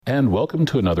And welcome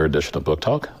to another edition of Book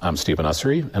Talk. I'm Stephen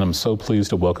Ussery, and I'm so pleased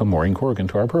to welcome Maureen Corrigan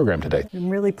to our program today. I'm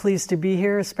really pleased to be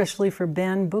here, especially for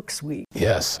Banned Books Week.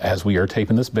 Yes, as we are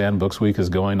taping this, Banned Books Week is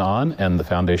going on, and the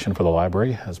Foundation for the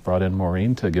Library has brought in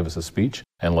Maureen to give us a speech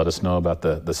and let us know about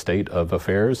the state of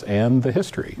affairs and the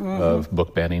history of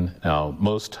book banning. Now,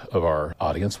 most of our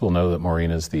audience will know that Maureen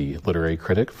is the literary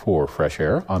critic for Fresh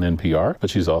Air on NPR,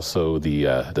 but she's also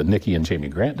the Nikki and Jamie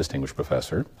Grant Distinguished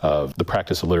Professor of the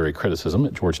Practice of Literary Criticism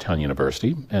at Georgetown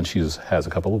University, and she has a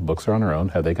couple of books on her own.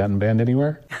 Have they gotten banned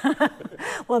anywhere?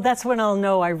 Well, that's when I'll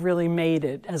know I really made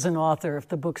it as an author, if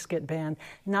the books get banned.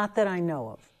 Not that I know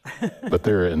of. But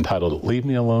they're entitled Leave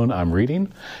Me Alone, I'm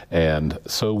Reading, and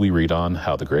so we read on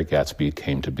how The Great Gatsby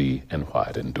came to be and why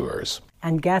it endures.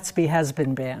 And Gatsby has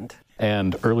been banned.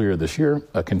 And earlier this year,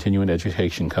 a continuing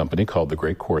education company called The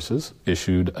Great Courses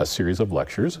issued a series of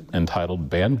lectures entitled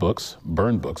Banned Books,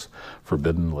 Burned Books,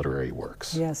 Forbidden Literary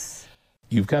Works. Yes.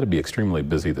 You've got to be extremely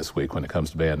busy this week when it comes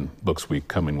to Banned Books Week,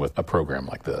 coming with a program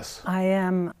like this. I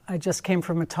am. I just came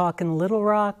from a talk in Little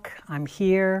Rock. I'm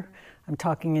here. I'm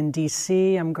talking in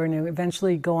D.C. I'm going to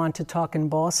eventually go on to talk in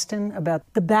Boston about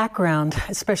the background,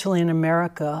 especially in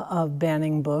America, of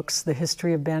banning books, the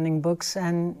history of banning books,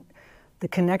 and the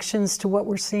connections to what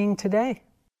we're seeing today.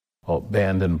 Well,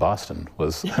 banned in Boston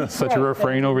was such a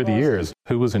refrain over the years.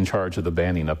 Who was in charge of the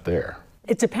banning up there?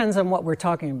 It depends on what we're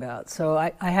talking about. So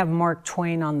I have Mark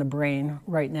Twain on the brain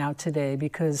right now today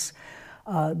because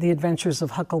The Adventures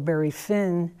of Huckleberry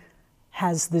Finn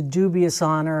has the dubious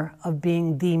honor of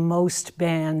being the most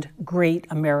banned great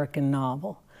American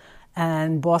novel.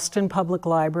 And Boston Public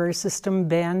Library System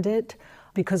banned it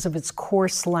because of its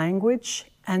coarse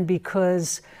language and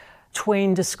because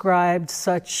Twain described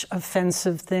such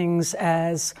offensive things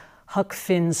as Huck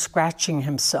Finn scratching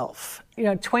himself. You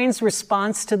know, Twain's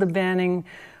response to the banning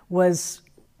was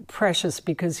precious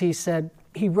because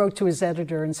he wrote to his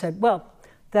editor and said, well,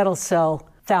 that'll sell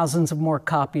thousands of more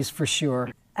copies for sure.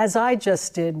 As I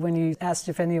just did when you asked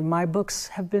if any of my books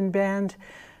have been banned,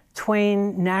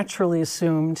 Twain naturally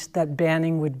assumed that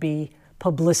banning would be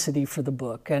publicity for the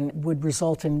book and would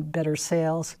result in better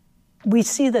sales. We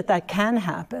see that that can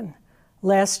happen.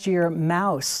 Last year,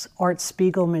 Maus, Art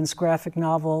Spiegelman's graphic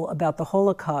novel about the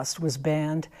Holocaust, was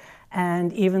banned.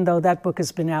 And even though that book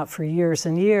has been out for years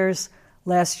and years,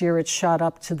 last year it shot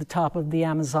up to the top of the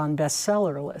Amazon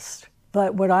bestseller list.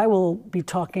 But what I will be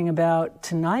talking about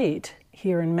tonight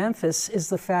here in Memphis is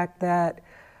the fact that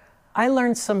I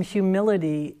learned some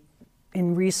humility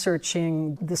in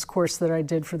researching this course that I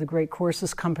did for the Great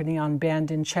Courses Company on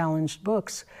banned and challenged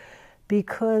books,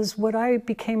 because what I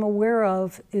became aware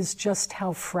of is just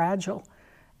how fragile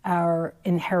our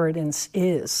inheritance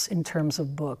is in terms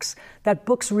of books. That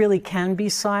books really can be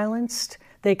silenced,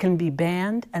 they can be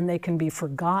banned, and they can be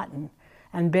forgotten.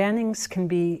 And bannings can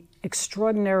be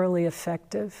extraordinarily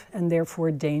effective and therefore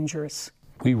dangerous.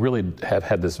 We really have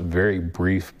had this very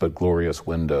brief but glorious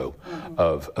window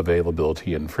of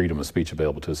availability and freedom of speech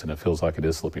available to us, and it feels like it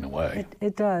is slipping away.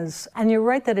 It does. And you're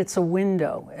right that it's a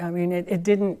window. I mean, it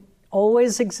didn't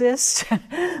always exist,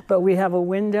 but we have a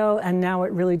window, and now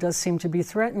it really does seem to be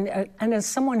threatened. And as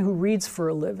someone who reads for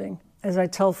a living, as I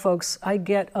tell folks, I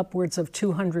get upwards of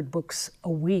 200 books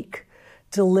a week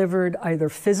delivered either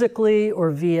physically or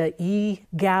via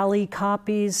e-galley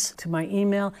copies to my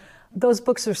email. Those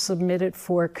books are submitted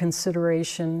for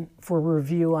consideration for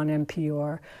review on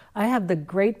NPR. I have the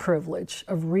great privilege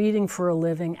of reading for a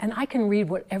living, and I can read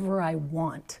whatever I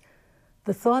want.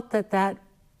 The thought that that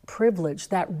privilege,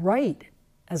 that right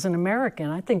as an American,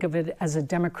 I think of it as a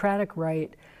democratic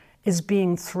right, is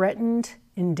being threatened,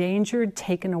 endangered,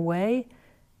 taken away,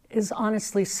 is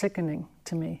honestly sickening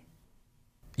to me.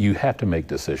 You have to make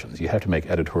decisions. You have to make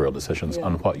editorial decisions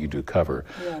on what you do cover.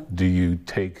 Do you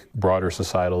take broader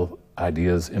societal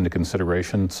ideas into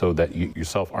consideration so that you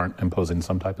yourself aren't imposing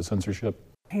some type of censorship?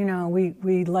 You know,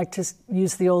 we like to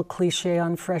use the old cliche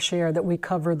on Fresh Air that we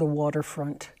cover the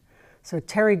waterfront. So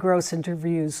Terry Gross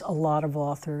interviews a lot of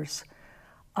authors.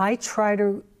 I try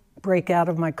to break out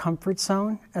of my comfort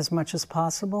zone as much as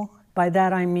possible. By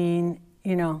that I mean,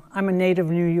 you know, I'm a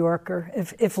native New Yorker.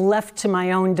 If left to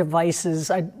my own devices,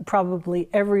 probably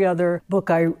every other book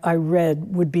I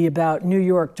read would be about New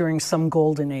York during some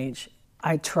golden age.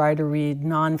 I try to read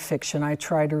nonfiction. I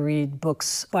try to read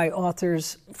books by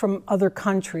authors from other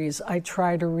countries. I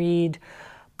try to read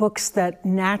books that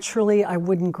naturally I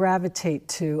wouldn't gravitate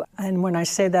to. And when I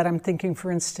say that, I'm thinking,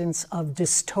 for instance, of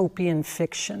dystopian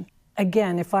fiction.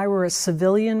 Again, if I were a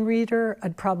civilian reader,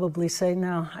 I'd probably say,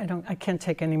 no, I can't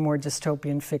take any more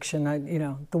dystopian fiction.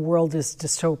 The world is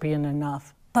dystopian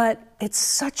enough. But it's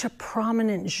such a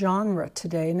prominent genre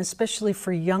today, and especially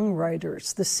for young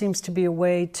writers. This seems to be a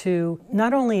way to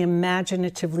not only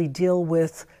imaginatively deal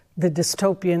with the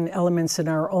dystopian elements in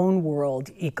our own world,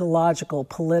 ecological,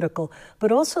 political, but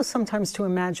also sometimes to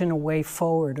imagine a way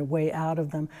forward, a way out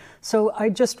of them. So I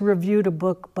just reviewed a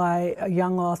book by a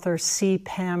young author, C.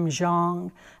 Pam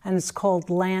Zhang, and it's called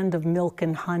Land of Milk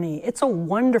and Honey. It's a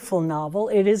wonderful novel.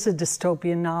 It is a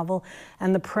dystopian novel,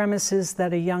 and the premise is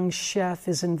that a young chef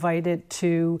is invited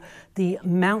to the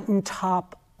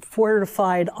mountaintop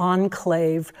fortified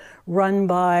enclave run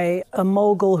by a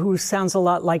mogul who sounds a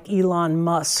lot like Elon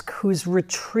Musk, who's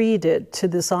retreated to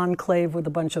this enclave with a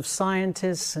bunch of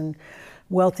scientists and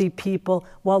wealthy people,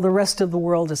 while the rest of the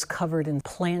world is covered in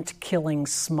plant-killing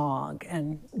smog.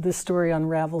 And the story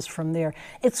unravels from there.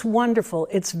 It's wonderful.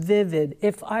 It's vivid.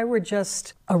 If I were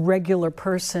just a regular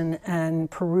person and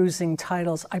perusing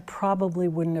titles, I probably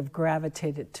wouldn't have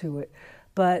gravitated to it.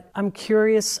 But I'm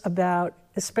curious about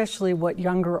especially what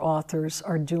younger authors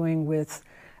are doing with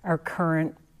our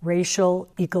current racial,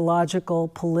 ecological,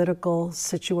 political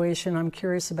situation. I'm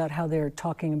curious about how they're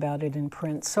talking about it in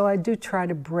print. So I do try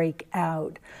to break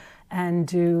out and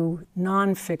do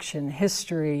nonfiction,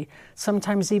 history,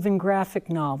 sometimes even graphic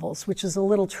novels, which is a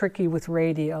little tricky with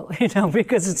radio,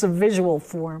 because it's a visual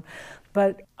form.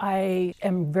 But I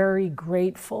am very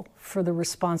grateful for the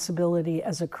responsibility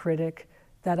as a critic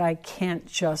that I can't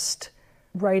just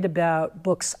write about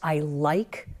books I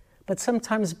like, but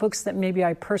sometimes books that maybe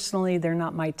I personally, they're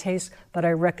not my taste, but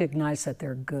I recognize that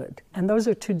they're good. And those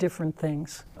are two different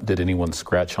things. Did anyone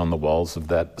scratch on the walls of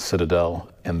that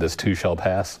citadel, and this too shall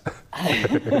pass?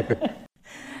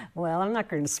 Well, I'm not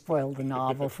going to spoil the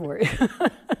novel for you.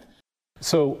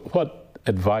 So what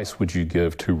advice would you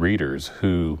give to readers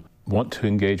who want to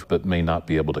engage but may not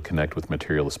be able to connect with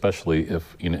material, especially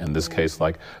if, in this case,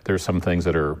 like there's some things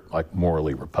that are like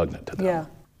morally repugnant to them? Yeah.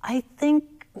 I think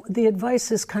the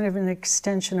advice is kind of an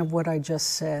extension of what I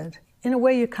just said. In a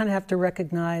way, you kind of have to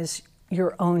recognize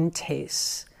your own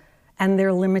tastes and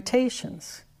their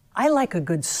limitations. I like a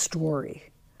good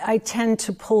story. I tend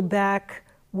to pull back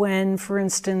when, for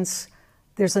instance,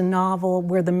 there's a novel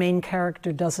where the main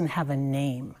character doesn't have a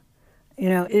name.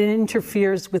 It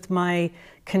interferes with my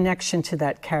connection to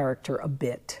that character a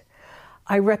bit.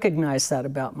 I recognize that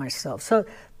about myself. So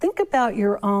think about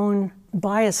your own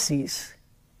biases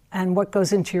and what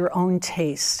goes into your own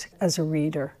taste as a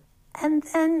reader. And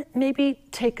then maybe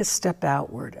take a step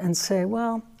outward and say,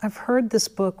 well, I've heard this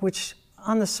book, which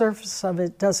on the surface of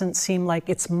it doesn't seem like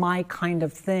it's my kind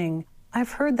of thing.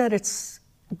 I've heard that it's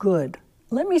good.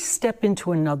 Let me step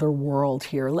into another world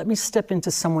here. Let me step into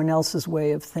someone else's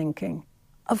way of thinking.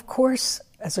 Of course,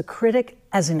 as a critic,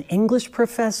 as an English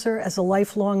professor, as a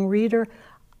lifelong reader,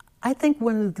 I think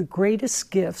one of the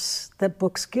greatest gifts that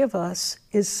books give us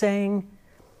is saying,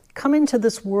 come into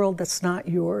this world that's not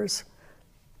yours.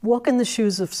 Walk in the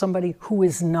shoes of somebody who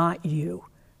is not you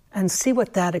and see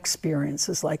what that experience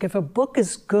is like. If a book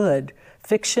is good,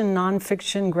 fiction,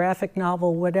 nonfiction, graphic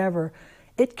novel, whatever,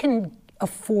 it can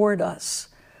afford us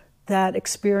that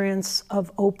experience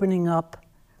of opening up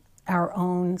our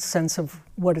own sense of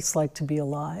what it's like to be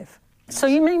alive. So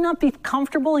you may not be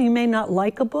comfortable, you may not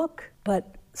like a book,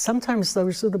 but sometimes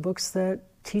those are the books that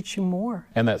teach you more.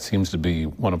 And that seems to be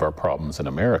one of our problems in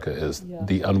America is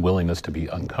the unwillingness to be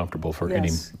uncomfortable for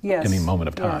any moment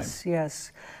of time.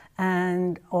 Yes.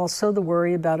 And also the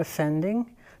worry about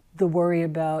offending, the worry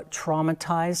about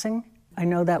traumatizing. I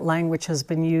know that language has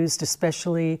been used,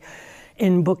 especially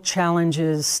in book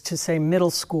challenges, to say middle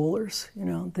schoolers.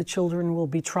 The children will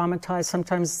be traumatized.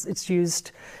 Sometimes it's used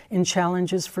in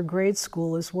challenges for grade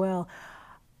school as well.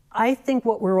 I think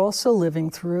what we're also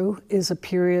living through is a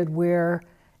period where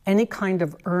any kind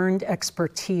of earned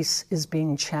expertise is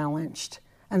being challenged.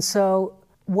 And so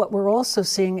what we're also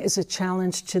seeing is a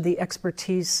challenge to the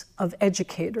expertise of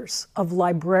educators, of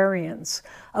librarians,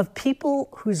 of people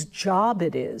whose job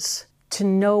it is to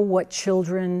know what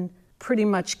children pretty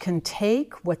much can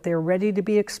take, what they're ready to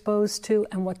be exposed to,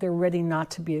 and what they're ready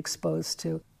not to be exposed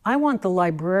to. I want the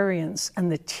librarians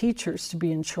and the teachers to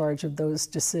be in charge of those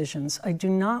decisions. I do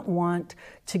not want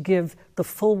to give the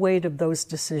full weight of those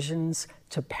decisions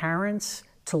to parents,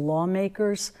 to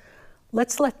lawmakers.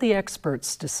 Let's let the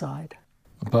experts decide.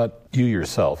 But you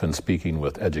yourself, in speaking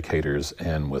with educators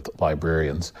and with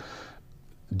librarians,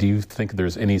 do you think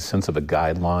there's any sense of a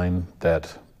guideline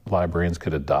that librarians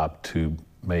could adopt to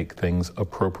make things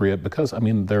appropriate? Because,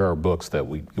 there are books that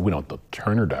we don't have the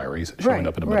Turner Diaries showing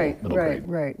up in the middle grade.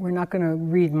 Right. We're not going to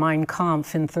read Mein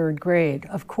Kampf in third grade,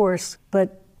 of course,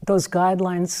 but those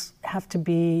guidelines have to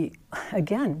be,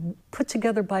 again, put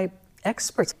together by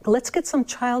experts. Let's get some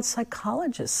child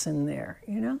psychologists in there,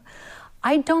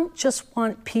 I don't just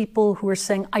want people who are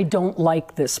saying, I don't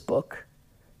like this book,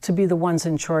 to be the ones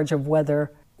in charge of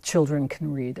whether children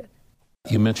can read it.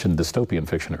 You mentioned dystopian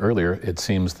fiction earlier. It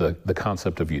seems the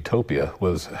concept of utopia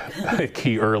was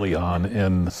key early on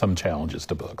in some challenges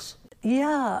to books.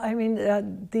 Yeah, I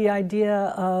mean, the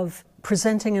idea of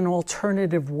presenting an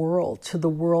alternative world to the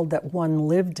world that one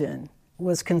lived in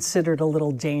was considered a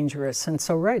little dangerous. And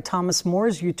so, right, Thomas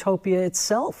More's Utopia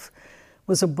itself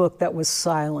was a book that was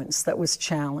silenced, that was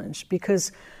challenged,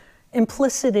 because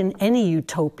implicit in any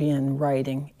utopian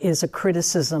writing is a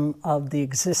criticism of the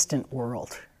existent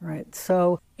world, right?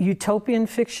 So utopian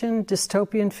fiction,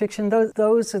 dystopian fiction,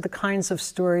 those are the kinds of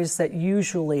stories that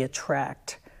usually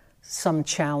attract some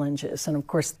challenges. And of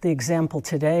course, the example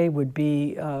today would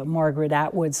be Margaret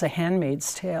Atwood's A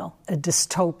Handmaid's Tale, a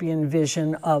dystopian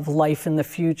vision of life in the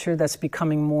future that's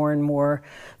becoming more and more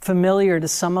familiar to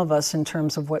some of us in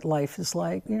terms of what life is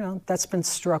like. That's been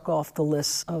struck off the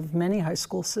list of many high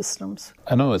school systems.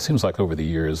 I know it seems like over the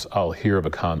years, I'll hear of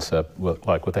a concept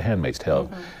like with A Handmaid's Tale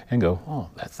and go, oh,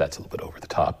 that's a little bit over the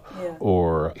top. Yeah.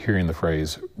 Or hearing the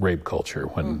phrase rape culture,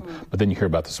 but then you hear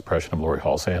about the suppression of Laurie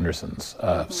Hall Sanderson's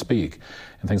Speak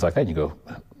and things like that, and you go,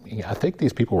 yeah, I think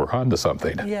these people were onto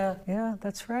something. Yeah,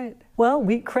 that's right. Well,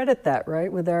 we credit that,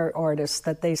 right, with our artists,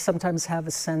 that they sometimes have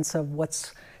a sense of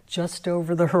what's just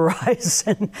over the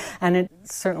horizon. And it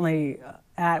certainly,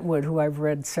 Atwood, who I've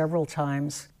read several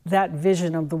times, that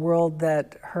vision of the world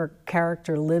that her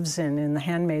character lives in The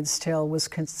Handmaid's Tale, was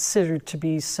considered to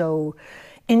be so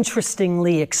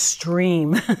interestingly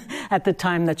extreme at the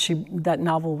time that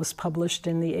novel was published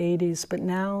in the 80s, but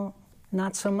now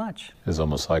not so much. It's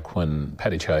almost like when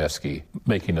Patty Chayefsky,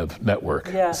 making of Network,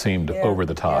 seemed over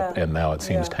the top, and now it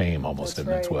seems tame almost in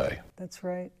its way. That's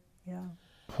right, yeah.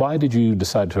 Why did you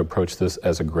decide to approach this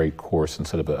as a great course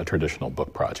instead of a traditional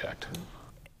book project?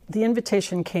 The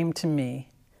invitation came to me,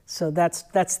 so that's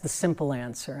the simple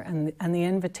answer. And the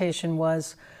invitation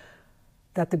was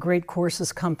that the Great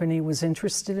Courses Company was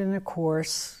interested in a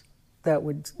course that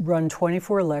would run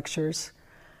 24 lectures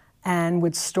and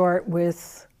would start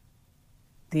with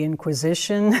the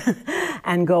Inquisition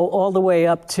and go all the way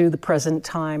up to the present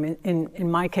time.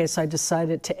 In my case, I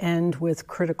decided to end with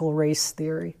critical race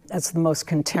theory. That's the most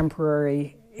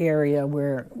contemporary area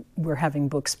where we're having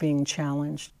books being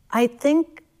challenged. I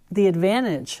think the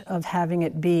advantage of having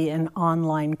it be an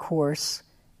online course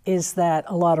is that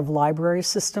a lot of library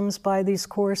systems buy these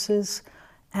courses,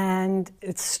 and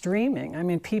it's streaming. I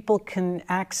mean, people can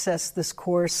access this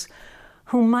course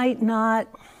who might not,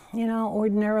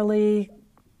 ordinarily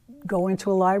go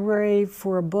into a library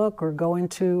for a book or go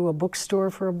into a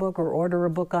bookstore for a book or order a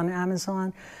book on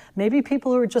Amazon. Maybe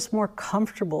people who are just more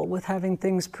comfortable with having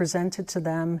things presented to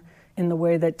them in the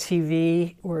way that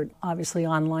TV or obviously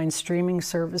online streaming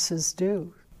services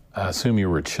do. I assume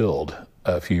you were chilled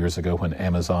a few years ago when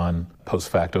Amazon post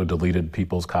facto deleted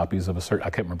people's copies of I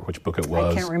can't remember which book it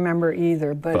was. I can't remember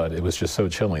either, but it was just so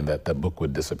chilling that that book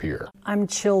would disappear. I'm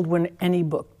chilled when any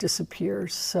book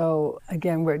disappears. So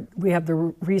again, we have the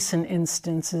recent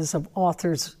instances of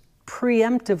authors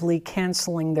preemptively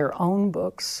canceling their own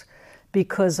books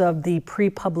because of the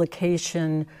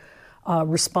pre-publication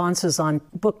responses on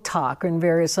Book Talk and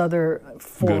various other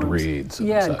forums. Goodreads.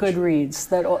 Yeah, such. Goodreads.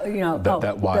 That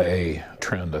YA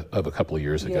trend of a couple of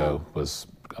years ago was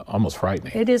almost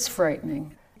frightening. It is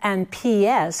frightening. And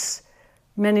P.S.,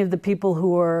 many of the people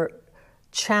who are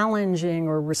challenging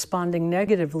or responding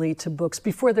negatively to books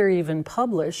before they're even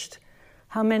published,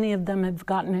 how many of them have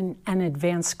gotten an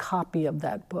advance copy of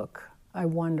that book? I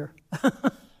wonder.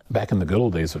 Back in the good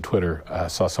old days of Twitter, I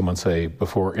saw someone say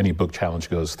before any book challenge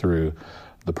goes through,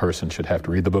 the person should have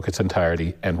to read the book its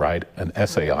entirety and write an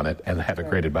essay on it and have it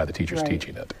graded by the teachers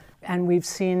teaching it. And we've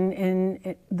seen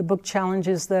in the book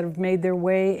challenges that have made their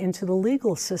way into the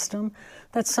legal system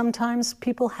that sometimes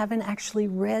people haven't actually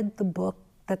read the book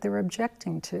that they're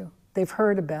objecting to. They've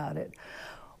heard about it.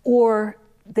 Or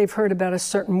they've heard about a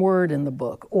certain word in the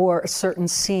book or a certain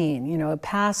scene, a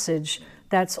passage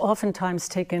that's oftentimes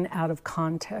taken out of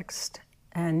context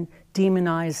and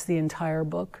demonize the entire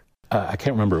book. I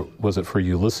can't remember, was it for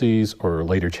Ulysses or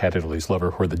later Chatterley's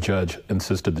Lover where the judge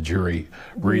insisted the jury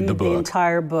read the book? The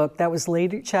entire book. That was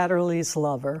later Chatterley's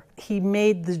Lover. He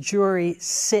made the jury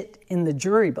sit in the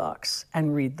jury box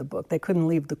and read the book. They couldn't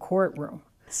leave the courtroom.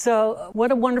 So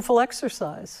what a wonderful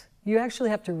exercise. You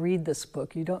actually have to read this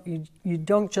book. You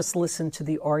don't just listen to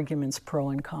the arguments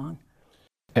pro and con.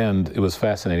 And it was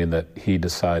fascinating that he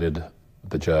decided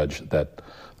the judge that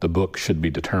the book should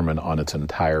be determined on its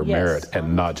entire merit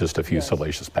and not just a few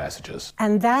salacious passages.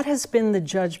 And that has been the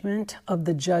judgment of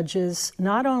the judges,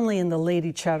 not only in the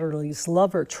Lady Chatterley's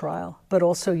Lover trial, but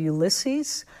also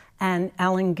Ulysses and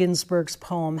Allen Ginsberg's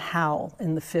poem Howl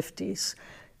in the 50s.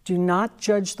 Do not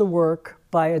judge the work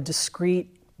by a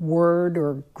discrete word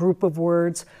or group of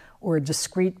words or a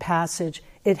discrete passage.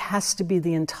 It has to be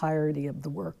the entirety of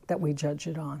the work that we judge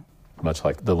it on. Much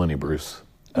like the Lenny Bruce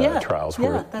trials,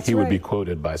 where he would be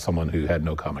quoted by someone who had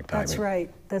no comic timing.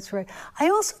 That's right. I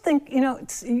also think,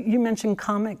 you mentioned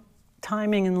comic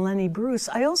timing in Lenny Bruce.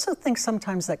 I also think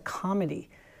sometimes that comedy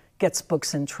gets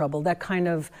books in trouble, that kind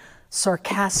of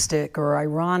sarcastic or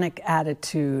ironic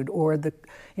attitude, or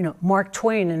Mark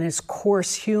Twain and his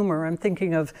coarse humor. I'm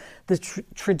thinking of the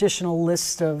traditional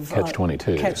list of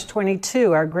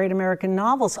Catch-22, our great American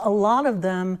novels. A lot of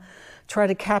them try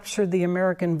to capture the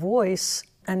American voice,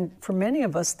 and for many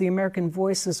of us, the American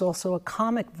voice is also a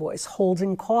comic voice.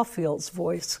 Holden Caulfield's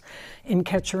voice in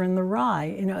Catcher in the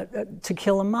Rye, To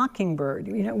Kill a Mockingbird.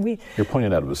 You're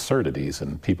pointing out absurdities,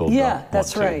 and people don't want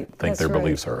to think their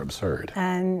beliefs are absurd.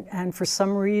 And for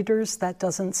some readers, that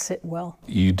doesn't sit well.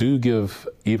 You do give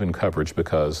even coverage,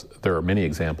 because there are many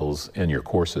examples in your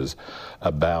courses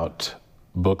about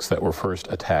books that were first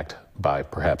attacked by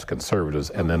perhaps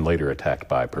conservatives and then later attacked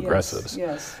by progressives.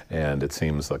 Yes. And it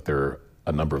seems like there are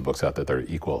a number of books out there that are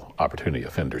equal opportunity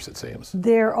offenders, it seems.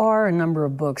 There are a number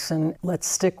of books, and let's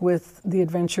stick with The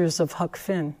Adventures of Huck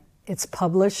Finn. It's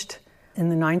published in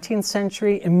the 19th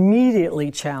century,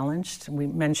 immediately challenged. We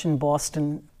mentioned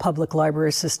Boston Public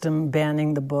Library System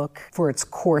banning the book for its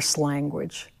coarse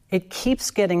language. It keeps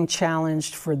getting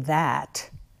challenged for that,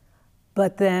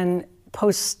 but then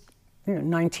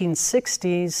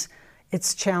post-1960s,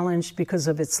 it's challenged because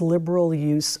of its liberal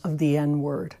use of the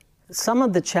N-word. Some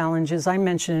of the challenges I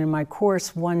mentioned in my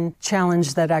course, one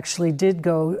challenge that actually did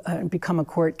go and become a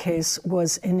court case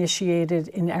was initiated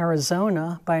in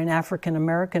Arizona by an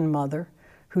African-American mother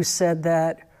who said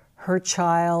that her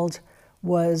child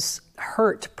was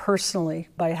hurt personally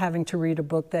by having to read a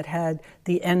book that had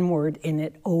the N-word in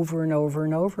it over and over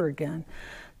and over again.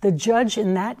 The judge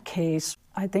in that case,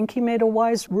 I think he made a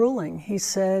wise ruling. He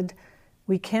said,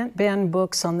 we can't ban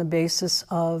books on the basis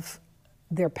of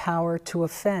their power to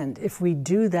offend. If we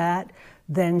do that,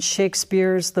 then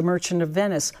Shakespeare's The Merchant of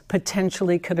Venice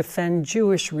potentially could offend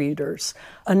Jewish readers.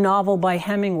 A novel by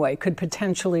Hemingway could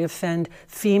potentially offend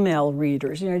female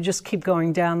readers. Just keep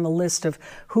going down the list of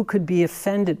who could be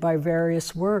offended by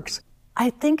various works. I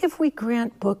think if we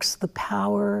grant books the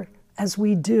power, as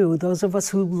we do, those of us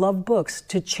who love books,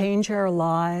 to change our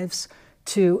lives,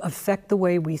 to affect the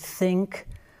way we think,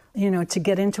 to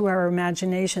get into our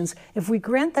imaginations. If we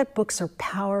grant that books are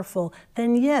powerful,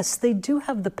 then yes, they do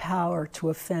have the power to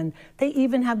offend. They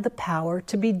even have the power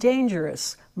to be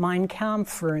dangerous. Mein Kampf,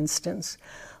 for instance.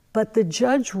 But the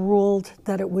judge ruled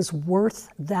that it was worth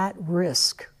that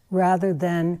risk, rather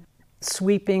than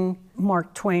sweeping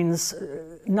Mark Twain's,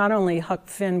 not only Huck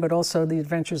Finn, but also The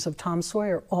Adventures of Tom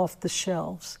Sawyer, off the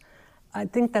shelves. I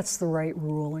think that's the right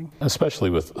ruling. Especially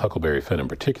with Huckleberry Finn in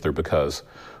particular, because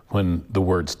when the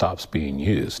word stops being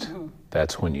used,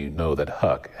 that's when you know that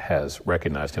Huck has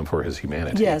recognized him for his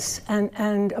humanity. Yes,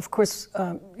 and of course,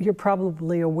 you're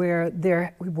probably aware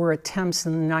there were attempts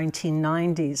in the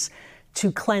 1990s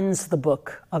to cleanse the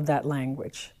book of that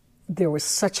language. There was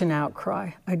such an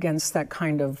outcry against that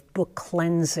kind of book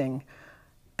cleansing,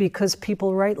 because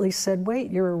people rightly said,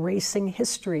 wait, you're erasing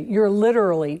history. You're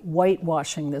literally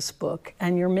whitewashing this book,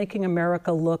 and you're making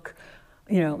America look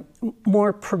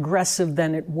more progressive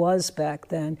than it was back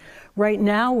then. Right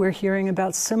now, we're hearing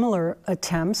about similar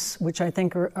attempts, which I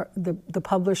think the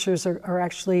publishers are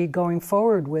actually going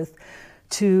forward with,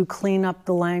 to clean up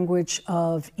the language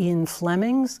of Ian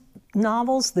Fleming's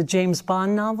novels, the James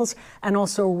Bond novels, and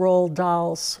also Roald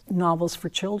Dahl's novels for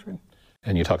children.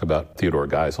 And you talk about Theodore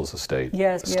Geisel's estate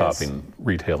stopping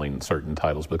retailing certain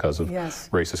titles because of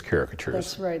racist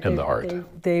caricatures in the art.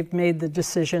 They've made the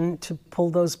decision to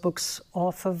pull those books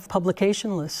off of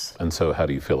publication lists. And so how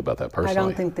do you feel about that personally? I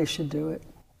don't think they should do it.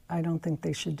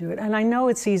 And I know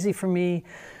it's easy for me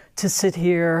to sit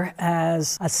here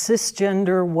as a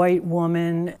cisgender white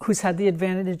woman who's had the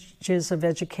advantages of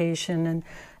education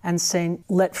and saying,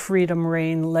 let freedom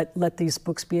reign, let these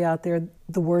books be out there.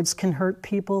 The words can hurt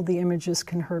people, the images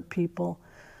can hurt people.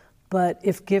 But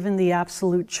if given the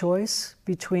absolute choice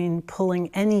between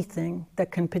pulling anything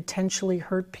that can potentially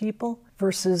hurt people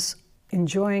versus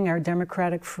enjoying our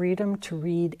democratic freedom to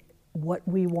read what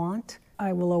we want,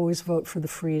 I will always vote for the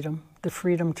freedom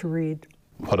to read.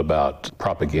 What about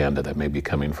propaganda that may be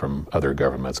coming from other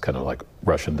governments, kind of like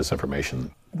Russian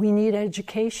disinformation? We need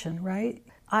education, right?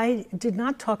 I did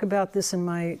not talk about this in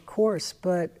my course,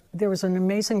 but there was an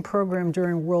amazing program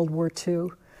during World War II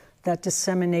that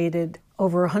disseminated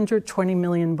over 120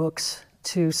 million books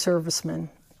to servicemen,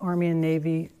 Army and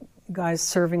Navy, guys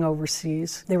serving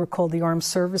overseas. They were called the Armed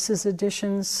Services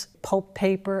Editions, pulp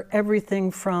paper,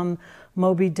 everything from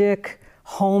Moby Dick,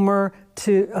 Homer,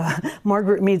 to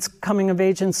Margaret Mead's Coming of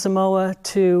Age in Samoa,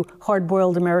 to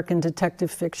hard-boiled American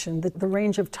detective fiction. The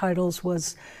range of titles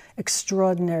was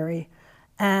extraordinary.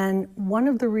 And one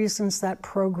of the reasons that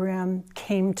program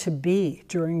came to be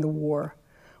during the war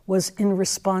was in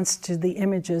response to the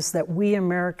images that we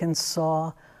Americans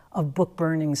saw of book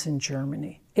burnings in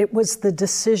Germany. It was the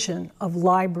decision of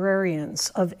librarians,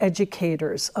 of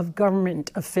educators, of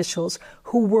government officials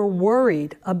who were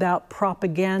worried about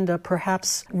propaganda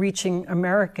perhaps reaching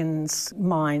Americans'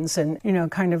 minds and,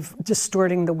 kind of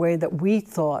distorting the way that we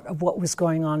thought of what was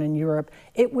going on in Europe.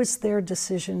 It was their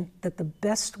decision that the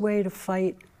best way to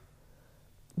fight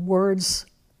words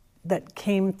that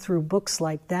came through books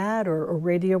like that or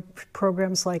radio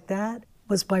programs like that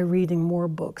was by reading more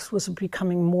books, was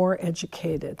becoming more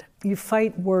educated. You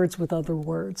fight words with other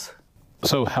words.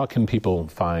 So how can people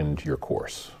find your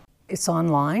course? It's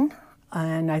online,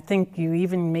 and I think you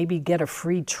even maybe get a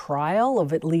free trial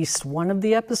of at least one of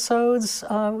the episodes.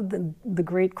 The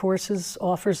Great Courses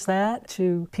offers that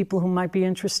to people who might be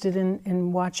interested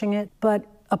in watching it. But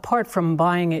apart from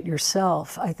buying it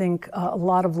yourself, I think a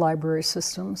lot of library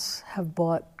systems have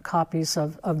bought copies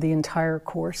of the entire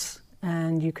course.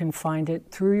 And you can find it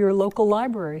through your local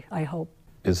library, I hope.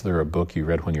 Is there a book you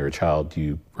read when you were a child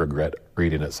you regret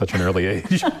reading at such an early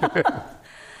age?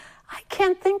 I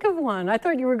can't think of one. I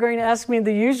thought you were going to ask me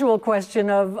the usual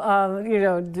question of,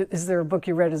 is there a book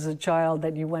you read as a child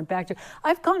that you went back to?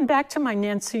 I've gone back to my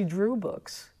Nancy Drew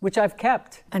books, which I've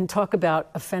kept, and talk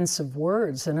about offensive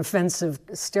words and offensive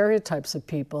stereotypes of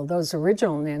people. Those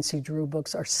original Nancy Drew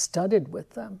books are studded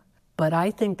with them. But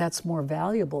I think that's more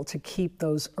valuable to keep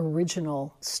those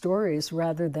original stories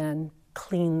rather than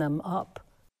clean them up.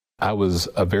 I was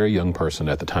a very young person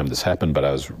at the time this happened, but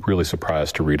I was really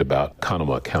surprised to read about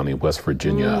Conemaugh County, West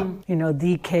Virginia.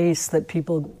 The case that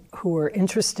people who are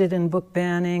interested in book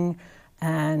banning,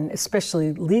 and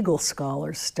especially legal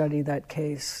scholars, study that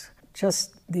case.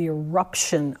 Just the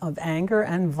eruption of anger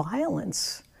and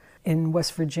violence in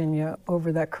West Virginia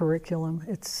over that curriculum.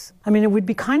 It would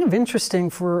be kind of interesting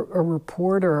for a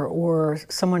reporter or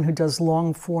someone who does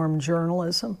long-form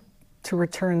journalism to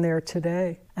return there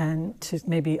today and to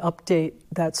maybe update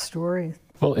that story.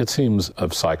 Well, it seems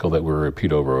a cycle that we'll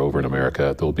repeat over in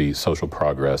America. There'll be social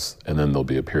progress, and then there'll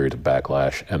be a period of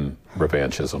backlash and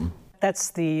revanchism.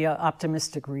 That's the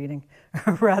optimistic reading,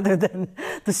 rather than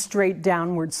the straight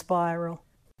downward spiral.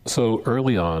 So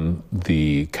early on,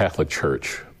 the Catholic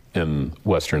Church in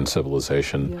Western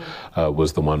civilization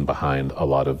was the one behind a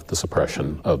lot of the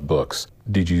suppression of books.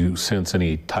 Did you sense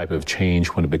any type of change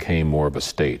when it became more of a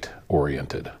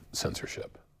state-oriented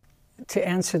censorship? To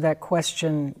answer that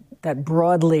question, that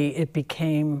broadly it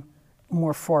became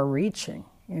more far-reaching.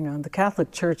 The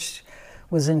Catholic Church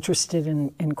was interested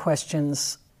in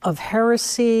questions of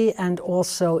heresy and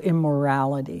also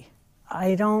immorality.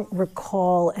 I don't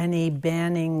recall any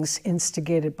bannings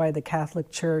instigated by the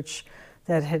Catholic Church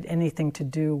that had anything to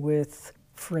do with,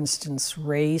 for instance,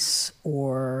 race,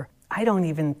 or I don't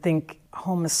even think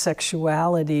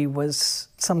homosexuality was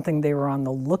something they were on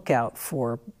the lookout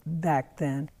for back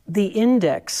then. The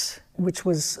Index, which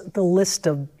was the list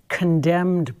of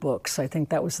condemned books, I think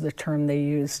that was the term they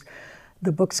used,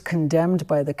 the books condemned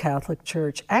by the Catholic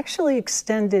Church, actually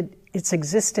extended its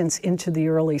existence into the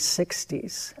early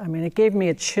 60s. It gave me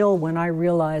a chill when I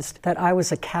realized that I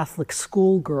was a Catholic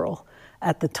schoolgirl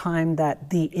at the time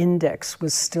that the Index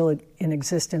was still in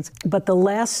existence. But the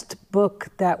last book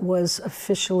that was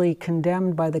officially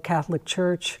condemned by the Catholic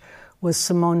Church was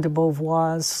Simone de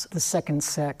Beauvoir's The Second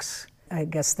Sex. I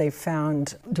guess they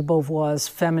found de Beauvoir's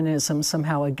feminism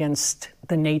somehow against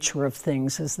the nature of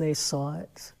things as they saw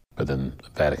it. But then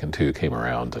Vatican II came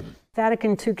around.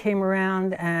 Vatican II came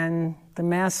around, and the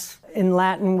Mass in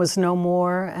Latin was no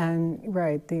more, and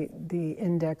the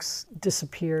Index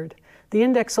disappeared. The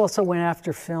Index also went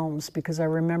after films, because I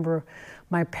remember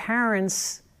my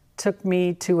parents took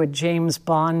me to a James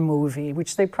Bond movie,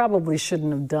 which they probably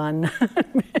shouldn't have done.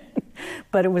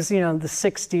 But it was, the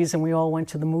 60s, and we all went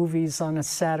to the movies on a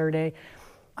Saturday.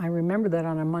 I remember that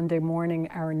on a Monday morning,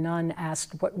 our nun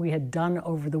asked what we had done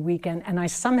over the weekend, and I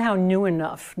somehow knew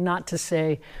enough not to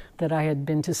say that I had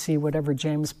been to see whatever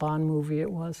James Bond movie it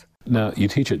was. Now, you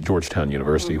teach at Georgetown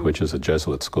University, which is a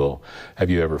Jesuit school. Have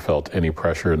you ever felt any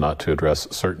pressure not to address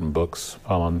certain books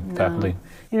while on faculty?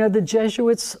 You know, the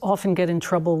Jesuits often get in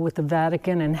trouble with the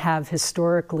Vatican and have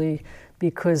historically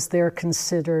because they're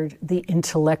considered the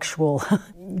intellectual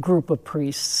group of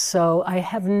priests. So I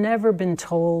have never been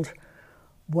told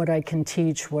what I can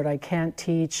teach, what I can't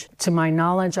teach. To my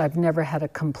knowledge, I've never had a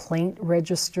complaint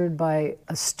registered by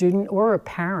a student or a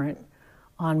parent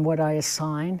on what I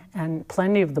assign, and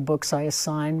plenty of the books I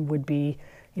assign would be,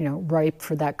 you know, ripe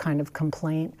for that kind of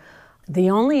complaint. The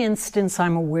only instance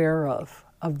I'm aware of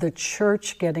the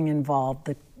church getting involved,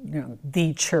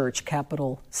 the church,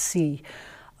 capital C,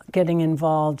 getting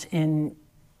involved in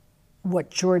what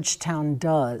Georgetown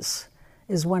does,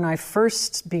 is when I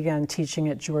first began teaching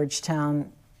at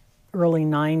Georgetown, early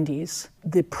 90s,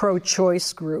 the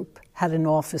pro-choice group had an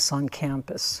office on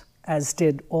campus, as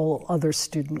did all other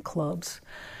student clubs.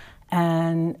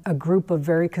 And a group of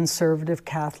very conservative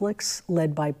Catholics,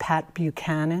 led by Pat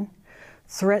Buchanan,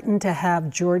 threatened to have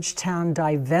Georgetown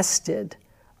divested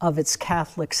of its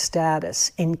Catholic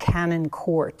status in canon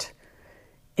court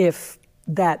if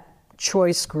that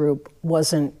choice group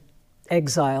wasn't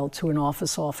exiled to an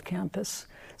office off campus.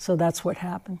 So that's what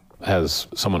happened. As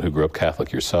someone who grew up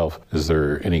Catholic yourself, is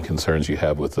there any concerns you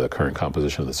have with the current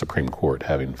composition of the Supreme Court,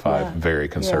 having five very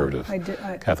conservative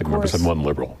Catholic members and one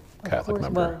liberal Catholic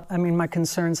member? Well, I mean, my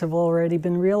concerns have already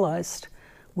been realized.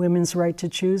 Women's right to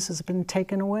choose has been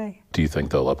taken away. Do you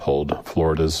think they'll uphold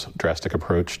Florida's drastic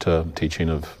approach to teaching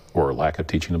of, or lack of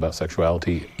teaching about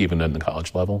sexuality, even in the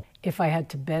college level? If I had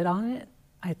to bet on it,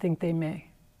 I think they may.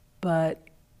 But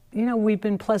you know, we've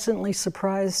been pleasantly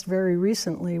surprised very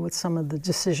recently with some of the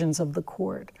decisions of the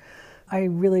court. I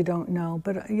really don't know,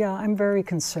 but yeah, I'm very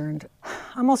concerned.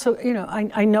 I'm also, you know,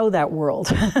 I know that world,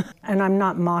 and I'm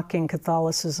not mocking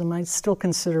Catholicism. I still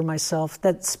consider myself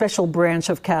that special branch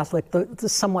of Catholic, the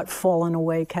somewhat fallen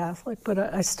away Catholic, but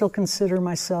I still consider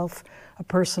myself a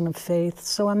person of faith,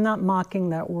 so I'm not mocking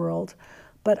that world.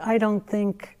 But I don't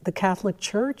think the Catholic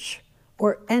Church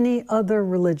or any other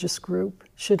religious group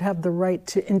should have the right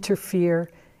to interfere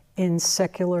in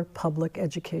secular public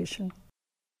education.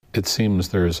 It seems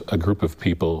there's a group of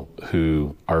people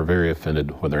who are very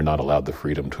offended when they're not allowed the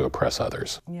freedom to oppress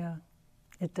others. Yeah,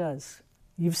 it does.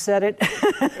 You've said it.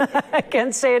 I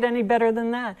can't say it any better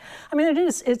than that. I mean,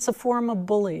 it's a form of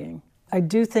bullying. I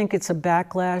do think it's a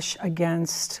backlash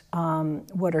against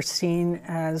what are seen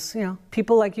as, you know,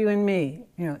 people like you and me,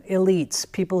 you know, elites,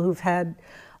 people who've had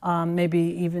maybe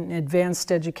even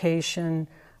advanced education.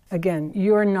 Again,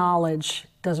 your knowledge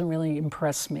doesn't really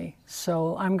impress me.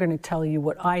 So I'm going to tell you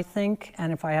what I think,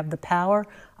 and if I have the power,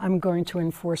 I'm going to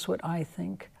enforce what I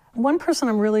think. One person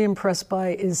I'm really impressed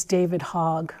by is David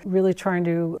Hogg, really trying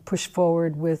to push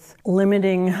forward with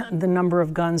limiting the number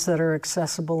of guns that are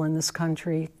accessible in this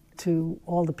country to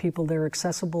all the people they're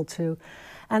accessible to.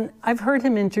 And I've heard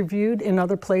him interviewed in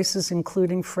other places,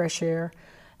 including Fresh Air.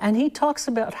 And he talks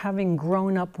about having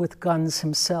grown up with guns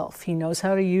himself. He knows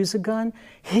how to use a gun.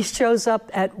 He shows up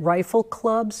at rifle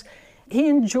clubs. He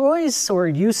enjoys, or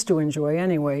used to enjoy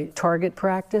anyway, target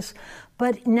practice.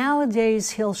 But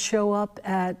nowadays he'll show up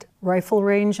at rifle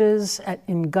ranges,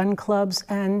 in gun clubs,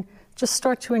 and just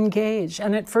start to engage.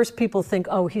 And at first people think,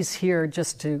 oh, he's here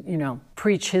just to, you know,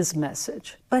 preach his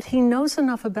message. But he knows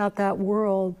enough about that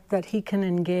world that he can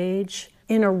engage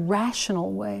in a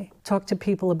rational way, talk to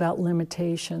people about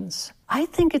limitations. I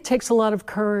think it takes a lot of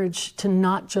courage to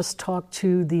not just talk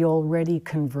to the already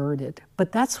converted,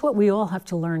 but that's what we all have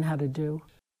to learn how to do.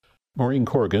 Maureen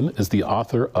Corrigan is the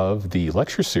author of the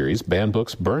lecture series, Banned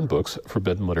Books, Burned Books,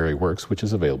 Forbidden Literary Works, which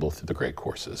is available through the Great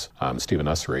Courses. I'm Stephen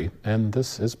Ussery, and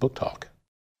this is Book Talk.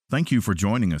 Thank you for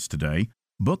joining us today.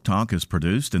 Book Talk is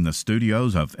produced in the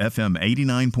studios of FM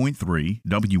 89.3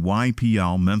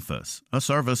 WYPL Memphis, a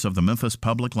service of the Memphis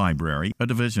Public Library, a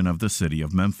division of the City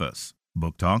of Memphis.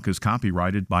 Book Talk is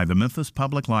copyrighted by the Memphis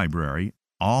Public Library,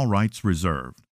 all rights reserved.